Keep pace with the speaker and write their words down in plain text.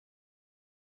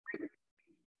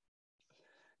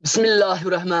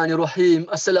Bismillahirrahmanirrahim.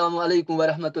 Assalamu alaikum wa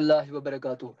rahmatullahi wa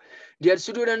barakatuh. Dear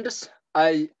students,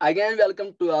 I again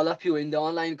welcome to all of you in the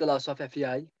online class of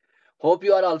FEI. Hope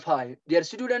you are all fine. Dear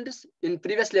students, in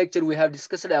previous lecture we have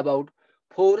discussed about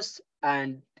force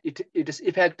and its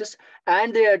effects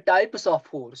and their types of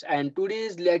force. And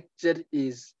today's lecture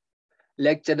is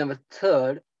lecture number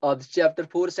 3rd of the chapter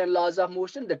Force and Laws of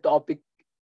Motion. The topic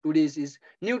today's is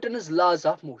Newton's laws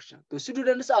of motion. तो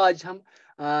students आज हम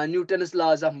Newton's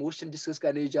laws of motion discuss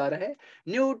करने जा रहे हैं।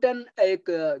 Newton एक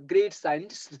great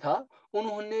scientist था,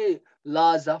 उन्होंने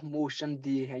लॉज ऑफ मोशन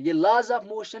दिए हैं। ये लॉज ऑफ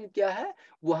मोशन क्या है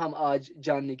वो हम आज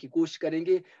जानने की कोशिश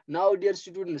करेंगे। Now dear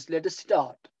students let us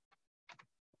start.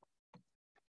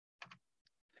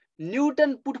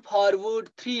 Newton put forward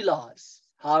 3 laws.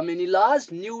 How many laws?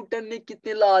 Newton ने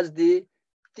कितने लॉज दिए?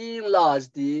 3 लॉज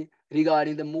दिए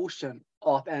regarding the motion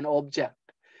of an object.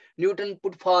 Newton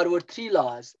put forward 3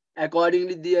 laws.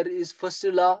 Accordingly, there is first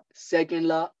law, second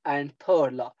law, and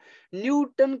third law.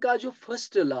 Newton का जो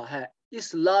first law है,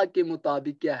 इस law के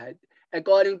मुताबिक क्या है?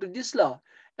 According to this law,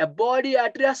 a body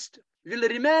at rest will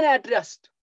remain at rest.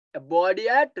 A body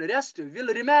at rest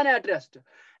will remain at rest,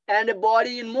 and a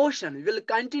body in motion will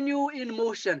continue in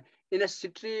motion in a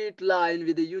straight line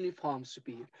with a uniform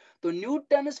speed. तो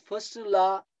Newton's first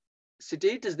law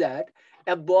states that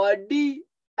a body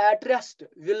at rest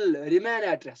will remain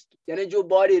at rest. यानी जो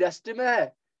body rest में है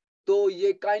तो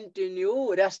ये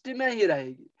continue rest में ही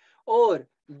रहेगी, और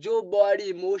जो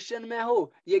बॉडी मोशन में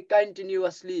हो ये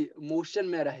कंटिन्यूअसली मोशन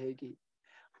में रहेगी,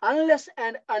 अनलेस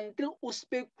एंड अनटिल उस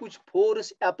पे कुछ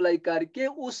फोर्स अप्लाई करके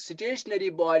उस स्टेशनरी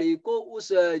बॉडी को,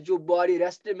 उस जो बॉडी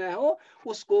रेस्ट में हो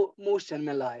उसको मोशन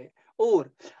में लाए। और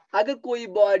अगर कोई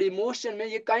बॉडी मोशन में,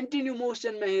 ये कंटिन्यू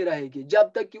मोशन में ही रहेगी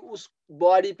जब तक कि उस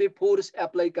बॉडी पे फोर्स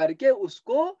अप्लाई करके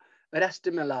उसको रेस्ट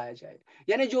में लाया जाए।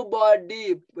 यानी जो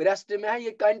बॉडी रेस्ट में है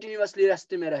ये कंटिन्यूअसली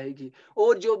रेस्ट में रहेगी,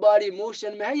 और जो बॉडी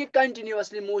मोशन में है ये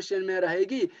कंटिन्यूअसली मोशन में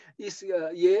रहेगी। इस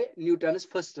ये न्यूटन्स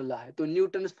फर्स्ट लॉ है। तो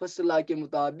न्यूटन्स फर्स्ट लॉ के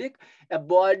मुताबिक a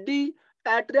body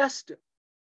at rest,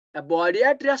 a body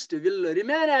at rest will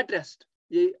remain at rest,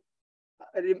 ये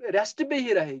रेस्ट पे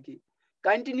ही रहेगी,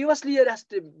 कंटिन्यूअसली ये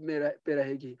रेस्ट पे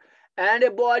रहेगी। And a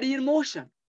body in motion,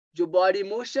 जो बॉडी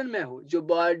मोशन में हो, जो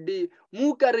बॉडी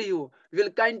मूव कर रही हो, विल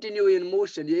कंटिन्यू इन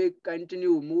मोशन, ये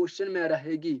कंटिन्यू मोशन में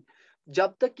रहेगी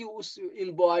जब तक कि उस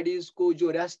इन बॉडीज को जो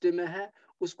रेस्ट में है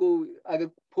उसको अगर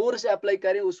फोर्स अप्लाई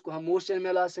करें उसको हम मोशन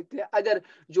में ला सकते हैं। अगर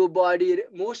जो बॉडी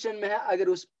मोशन में है अगर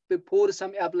उस पे फोर्स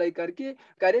हम अप्लाई करके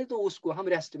करें तो उसको हम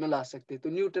रेस्ट में ला सकते हैं। तो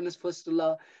Newton's first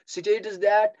law states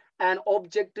that an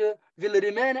object will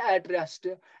remain at rest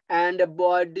and a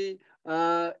body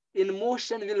in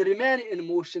motion will remain in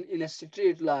motion in a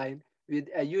straight line with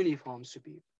a uniform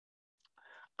speed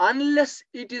unless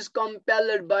it is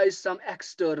compelled by some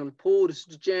external force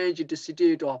to change its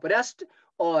state of rest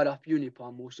or of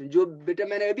uniform motion। जो बेटा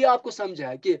मैंने अभी आपको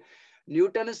समझाया कि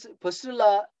Newton first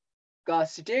law का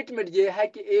statement ये है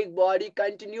कि एक बॉडी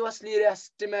कंटिन्यूअसली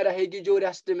रेस्ट में रहेगी जो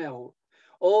रेस्ट में हो,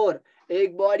 और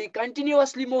एक बॉडी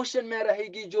कंटिन्यूअसली मोशन में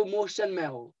रहेगी जो मोशन में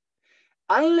हो,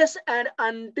 unless and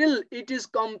until it is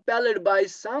compelled by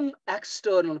some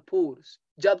external force,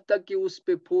 जब तक कि उस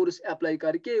पे फोर्स अप्लाई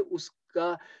करके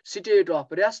उसका स्टेट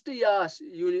ऑफ रेस्ट या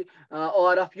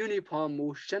और ऑफ यूनिफॉर्म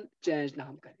मोशन चेंज ना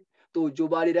हम करें। तो जो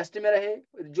बॉडी रेस्ट में रहे,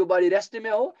 जो बॉडी रेस्ट में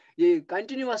हो ये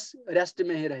कंटिन्यूअस रेस्ट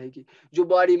में ही रहेगी, जो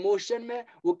बॉडी मोशन में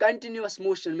वो कंटिन्यूअस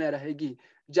मोशन में रहेगी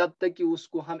जब तक कि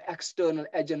उसको हम एक्सटर्नल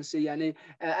एजेंसी यानी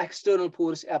एक्सटर्नल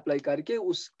फोर्स अप्लाई करके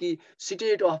उसकी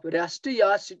स्टेट ऑफ रेस्ट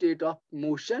या स्टेट ऑफ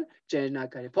मोशन चेंज ना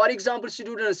करें। For example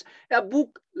students, a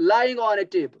book lying on a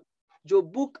table, जो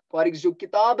बुक फॉर जो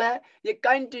किताब है ये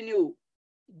कंटिन्यू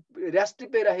रेस्ट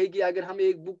पे रहेगी। अगर हम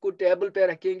एक बुक को टेबल पे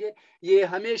रखेंगे ये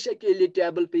हमेशा के लिए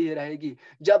टेबल पे ही रहेगी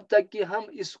जब तक कि हम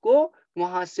इसको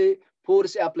वहां से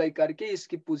फोर्स अप्लाई करके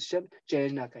इसकी पोजीशन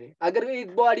चेंज ना करें। अगर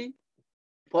एक बॉडी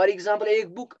फॉर एग्जांपल एक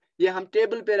बुक ये हम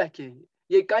टेबल पे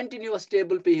रखेंगे ये कंटिन्यूअस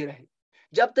टेबल पे ही रहे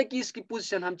जब तक कि इसकी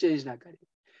पोजीशन हम चेंज ना करें।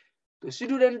 तो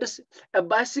students, a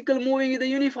bicycle moving with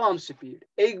uniform speed,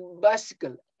 एक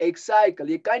बाइसिकल एक साइकिल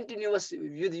ये कंटिन्यूअस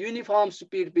विद यूनिफॉर्म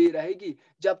स्पीड पे रहेगी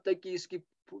जब तक कि इसकी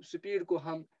स्पीड को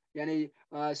हम यानी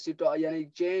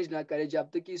चेंज ना करें, जब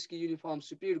तक कि इसकी यूनिफॉर्म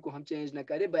स्पीड को हम चेंज ना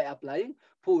करें by applying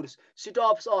force.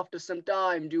 Stops after some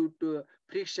time due to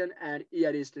friction and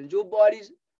air resistance. जो बॉडी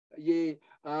ये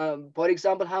फॉर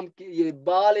एग्जांपल हम ये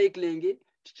बाल एक लेंगे,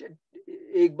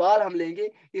 एक बाल हम लेंगे,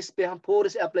 इस पे हम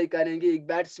फोर्स अप्लाई करेंगे, एक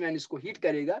बैट्समैन इसको हिट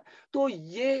करेगा तो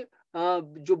ये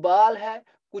जो बाल है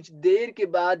कुछ देर के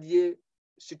बाद ये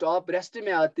स्टॉप रेस्ट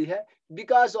में आती है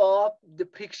because of the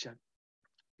friction,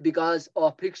 because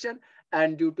of friction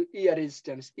and due two year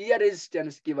resistance, year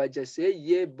resistance की वजह से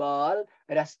ये बॉल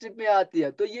रेस्ट में आती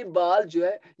है। तो ये बॉल जो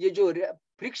है, ये जो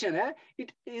फ्रिक्शन है,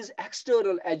 इट इज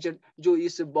एक्सटर्नल एजेंट जो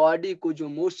इस बॉडी को जो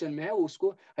मोशन में है उसको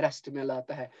रेस्ट में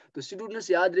लाता है। तो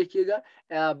स्टूडेंट्स याद रखिएगा,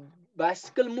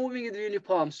 bicycle moving with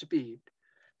uniform speed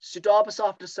stops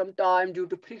after some time due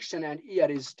to friction and air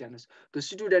resistance। तो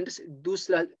स्टूडेंट्स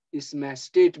दूसरा इसमें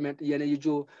स्टेटमेंट यानी ये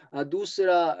जो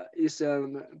दूसरा इस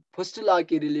फर्स्ट लॉ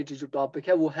के रिलेटेड जो टॉपिक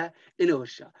है वो है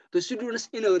इनर्शिया। तो स्टूडेंट्स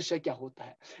इनर्शिया क्या होता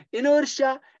है?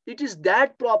 Inertia it is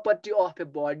that property of a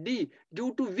body due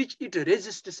to which it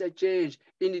resists a change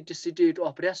in its state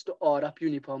of rest और ऑफ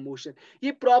यूनिफॉर्म मोशन।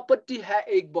 ये प्रॉपर्टी है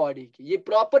एक बॉडी की, ये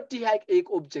प्रॉपर्टी है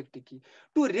एक ऑब्जेक्ट की,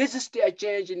 to resist a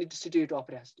change in its state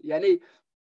of rest, यानी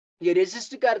ये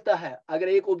रेजिस्ट करता है। अगर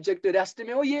एक ऑब्जेक्ट रेस्ट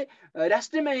में हो, ये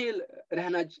रेस्ट में ही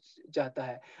रहना चाहता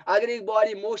है। अगर एक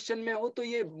बॉडी मोशन में हो तो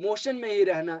ये मोशन में ही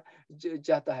रहना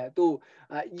चाहता है। तो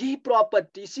यही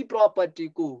प्रॉपर्टी, इसी प्रॉपर्टी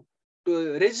को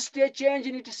to resist a change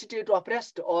in its state of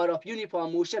rest or of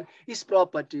uniform motion, इस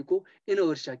प्रॉपर्टी को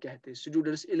inertia कहते हैं।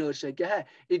 स्टूडेंट्स inertia क्या है?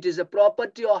 It is a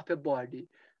property of a body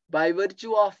by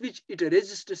virtue of which it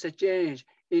resists a change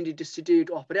in its state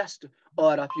of rest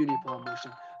or of uniform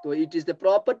motion। तो it is the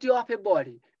property of a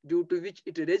body due to which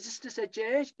it resists a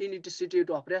change in its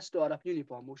state of rest or of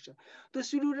uniform motion। तो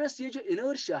students ये जो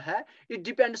inertia है, it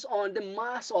depends on the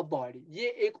mass of body, ये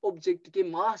एक object के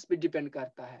मास पे depend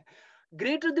करता है।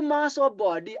 Greater the mass of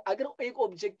body, अगर एक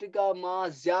ऑब्जेक्ट का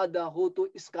मास ज्यादा हो तो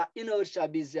इसका इनर्शिया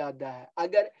भी ज्यादा है,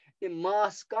 अगर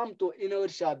मास कम तो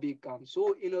इनर्शिया भी कम।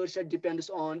 सो inertia depends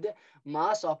on the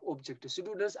mass of object.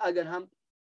 Students अगर हम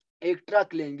एक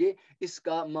ट्रक लेंगे,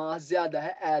 इसका मास ज्यादा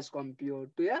है एज कंपेयर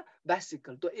टू या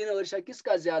बाइसिकल, तो इनर्शिया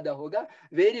किसका ज्यादा होगा?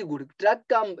 वेरी गुड, ट्रक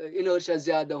का इनर्शिया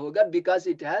ज्यादा होगा बिकॉज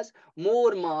इट हैज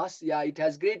मोर मास या it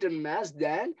has greater mass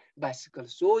then bicycle.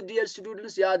 So dear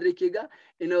students याद रखिएगा,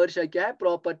 इनर्शिया क्या है?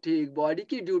 प्रॉपर्टी एक बॉडी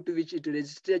की due to which it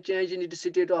register change in its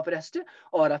state of rest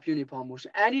और of uniform motion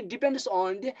and it depends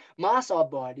on the mass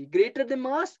of body. Greater the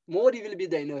mass more will be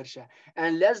the inertia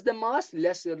and less the mass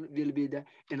lesser will be the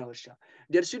inertia।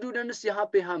 Dear students यहाँ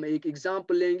पे हम एक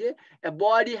example लेंगे। A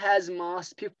body has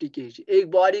mass 50 kg, एक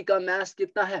body का मास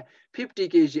कितना है? 50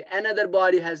 kg। Another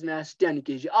body has mass 10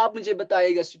 kg। आप मुझे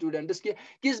बताइएगा स्टूडेंट्स कि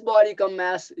किस बॉडी का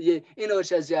मास ये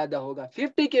इनर्शिया ज्यादा होगा?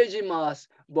 50 kg मास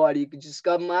बॉडी,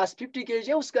 जिसका मास 50 kg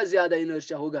है उसका ज्यादा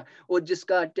इनर्शिया होगा, और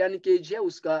जिसका 10 kg है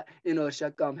उसका इनर्शिया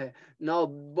कम है। Now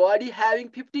body having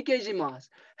 50 kg mass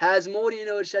has more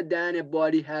inertia than a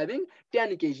body having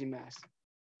 10 kg mass।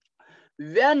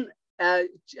 When a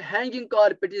hanging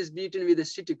carpet is beaten with a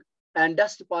stick and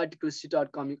dust particles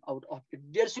start coming out of it।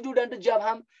 Dear student, जब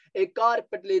हम एक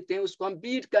carpet लेते हैं, उसको हम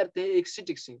beat करते हैं एक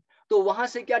स्टिक से, तो वहां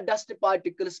से क्या डस्ट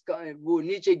पार्टिकल्स वो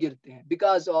नीचे गिरते हैं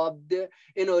because of the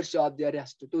inertia of the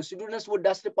rest. तो स्टूडेंट्स वो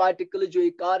डस्ट पार्टिकल जो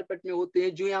एक कारपेट में होते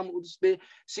हैं, जो हम उस पे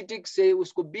स्टिक से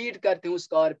उसको बीट करते हैं उस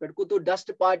कारपेट को, तो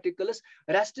डस्ट पार्टिकल्स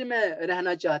रेस्ट में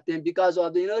रहना चाहते हैं because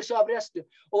of the inertia of rest,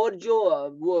 और जो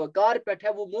वो कारपेट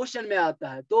है वो मोशन में आता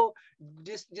है, तो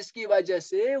जिसकी वजह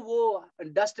से वो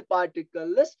डस्ट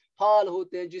पार्टिकल्स फॉल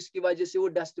होते हैं, जिसकी वजह से वो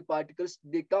dust particles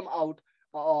they come out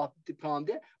from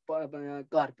the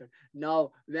carpet।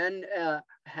 Now when a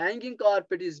hanging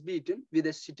carpet is beaten with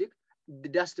a stick,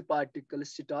 the dust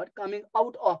particles start coming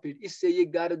out of it। इससे ये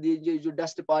गर्द, ये जो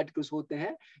dust particles होते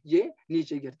हैं ये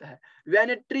नीचे गिरता है।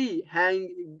 When a tree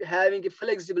having a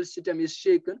flexible stem is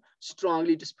shaken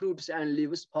strongly, its fruits and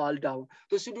leaves fall down।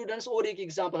 तो स्टूडेंट्स और एक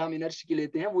एग्जांपल हम इनर्शिया की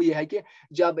लेते हैं, वो ये है कि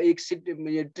जब एक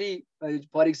tree,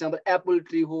 for example Apple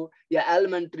tree हो या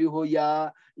आलमंड ट्री हो या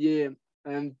ये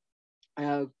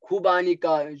खुबानी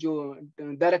का जो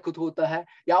दरख्त होता है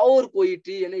या और कोई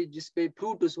ट्री है जिसपे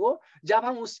फ्रूट्स हो, जब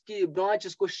हम उसकी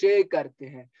ब्रांचेस को शेक करते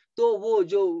हैं तो वो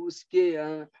जो उसके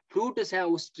फ्रूट्स हैं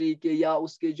उस ट्री के या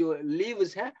उसके जो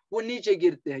लीव्स हैं वो नीचे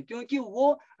गिरते हैं, क्योंकि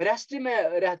वो रेस्ट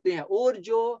में रहते हैं, और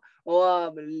जो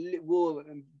वो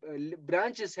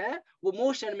ब्रांचेस हैं वो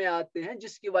मोशन में आते हैं,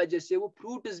 जिसकी वजह से वो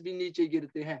फ्रूट्स भी नीचे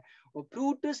गिरते हैं।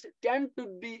 Fruits tend to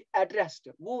be at rest,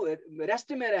 वो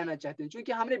रेस्ट में रहना चाहते हैं,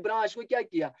 क्योंकि हमने ब्रांच को क्या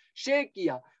किया? शेक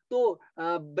किया। तो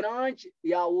ब्रांच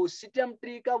या वो स्टेम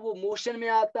ट्री का वो मोशन में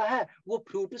आता है, वो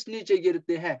फ्रूट्स नीचे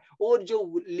गिरते हैं, और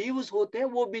जो लीव्स होते हैं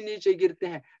वो भी नीचे गिरते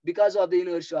हैं because of the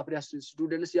inertia of rest.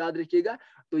 Students याद रखिएगा,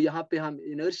 तो यहाँ पे हम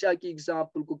इनर्शिया की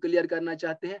एग्जांपल को क्लियर करना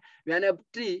चाहते हैं। When a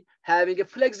tree having a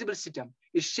flexible stem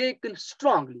is shaken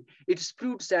strongly, its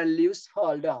fruits and leaves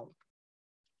fall down.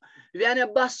 When a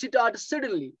bus starts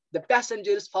suddenly, the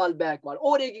passengers fall backward।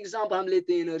 और एक एग्जांपल हम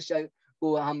लेते हैं इनर्शिया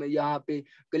को, हम यहाँ पे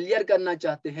क्लियर करना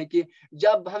चाहते हैं कि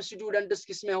जब हम स्टूडेंट्स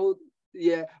किस में हो,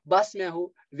 ये बस में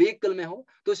हो, व्हीकल में हो,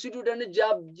 तो स्टूडेंट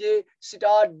जब ये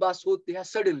स्टार्ट बस होती है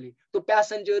सडनली, तो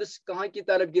पैसेंजर्स कहाँ की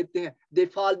तरफ गिरते हैं? दे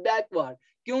फॉल बैकवर्ड,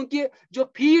 क्योंकि जो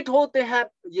फीट होते हैं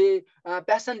ये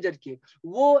पैसेंजर के,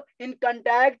 वो इन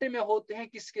कांटेक्ट में होते हैं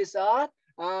किसके साथ?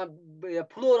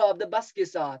 फ्लोर ऑफ द बस के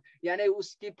साथ, यानी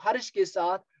उसकी फर्श के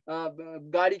साथ,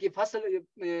 गाड़ी की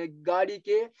गाड़ी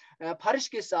के फर्श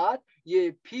के साथ ये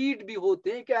फीट भी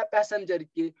होते हैं क्या पैसेंजर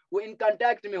के, वो इन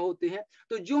कांटेक्ट में होते हैं।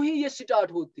 तो जो ही ये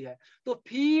स्टार्ट होती है तो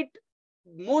फीट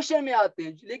मोशन में आते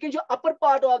हैं, लेकिन जो upper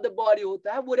part of the body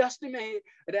होता है वो रेस्ट में ही,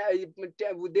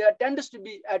 they are tends to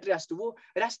be at rest, वो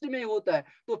रेस्ट में ही होता है।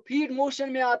 तो फीट मोशन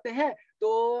में आते हैं,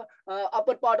 तो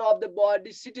upper part of the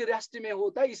body city rest में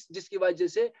होता है, इस जिसकी वजह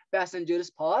से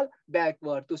पैसेंजर्स फॉल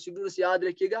बैकवर्ड। तो स्टूडेंट्स याद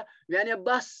रखिएगा, व्हेन अ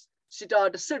बस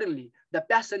start suddenly the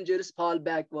passengers fall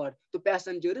backward, तो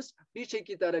पैसेंजर्स पीछे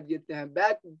की तरफ गिरते हैं,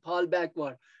 fall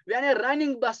backward. When a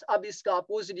running बस, अब इसका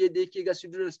अपोजिट ये देखिएगा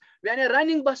students, when a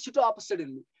running bus stop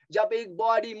suddenly, जब एक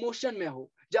बॉडी मोशन में हो,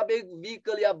 जब एक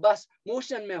व्हीकल या बस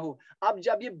मोशन में हो, अब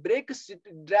जब ये ब्रेक,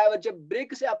 ड्राइवर जब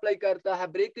ब्रेक से अप्लाई करता है,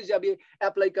 ब्रेक जब ये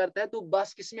अप्लाई करता है, तो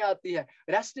बस किस में आती है?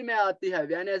 रेस्ट में आती है।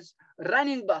 When a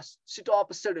running bus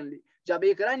stop suddenly, जब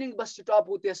एक रनिंग बस स्टॉप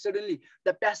होती है suddenly,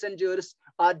 the passengers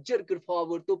are jerked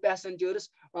forward, तो पैसेंजर्स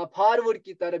फॉरवर्ड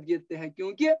की तरफ गिरते हैं,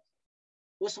 क्योंकि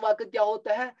उस वक्त क्या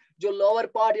होता है, जो लोअर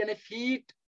पार्ट यानी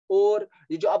फीट और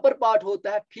ये जो अपर पार्ट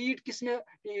होता है, फीट किसमें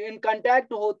इन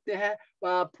कांटेक्ट होते हैं?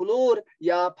 फ्लोर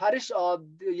या फर्श,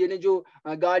 यानी जो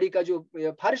गाड़ी का जो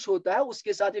फर्श होता है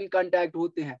उसके साथ इन कांटेक्ट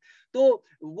होते हैं, तो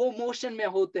वो मोशन में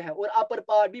होते हैं। और अपर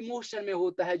पार्ट भी मोशन में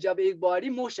होता है जब एक बॉडी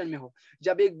मोशन में हो,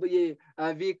 जब एक ये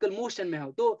व्हीकल मोशन में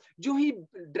हो। तो जो ही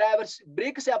ड्राइवर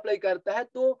ब्रेक से अप्लाई करता है,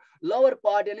 तो लोअर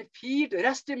पार्ट यानी फीट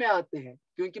रेस्ट में आते हैं,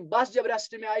 क्योंकि बस जब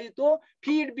रेस्ट में आई तो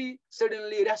फीट भी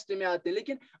सडनली रेस्ट में आते हैं,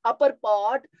 लेकिन अपर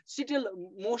पार्ट स्टिल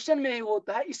मोशन में ही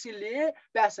होता है, इसीलिए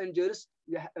passengers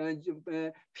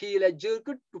feel a jerk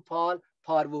to fall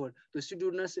forward. तो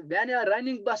students, when a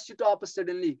running bus stops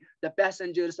suddenly, the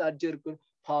passengers are jerked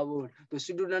forward. तो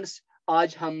स्टूडेंट्स,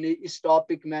 आज हमने इस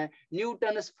टॉपिक में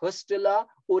न्यूटन फर्स्ट लॉ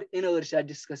और इनर्शिया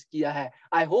डिस्कस किया है।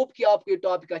 आई होप कि आपको ये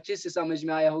टॉपिक अच्छे से समझ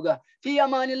में आया होगा। फी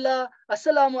अमानिल्लाह,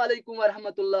 अस्सलामु अलैकुम व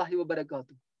रहमतुल्लाहि व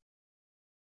बरकातुहू।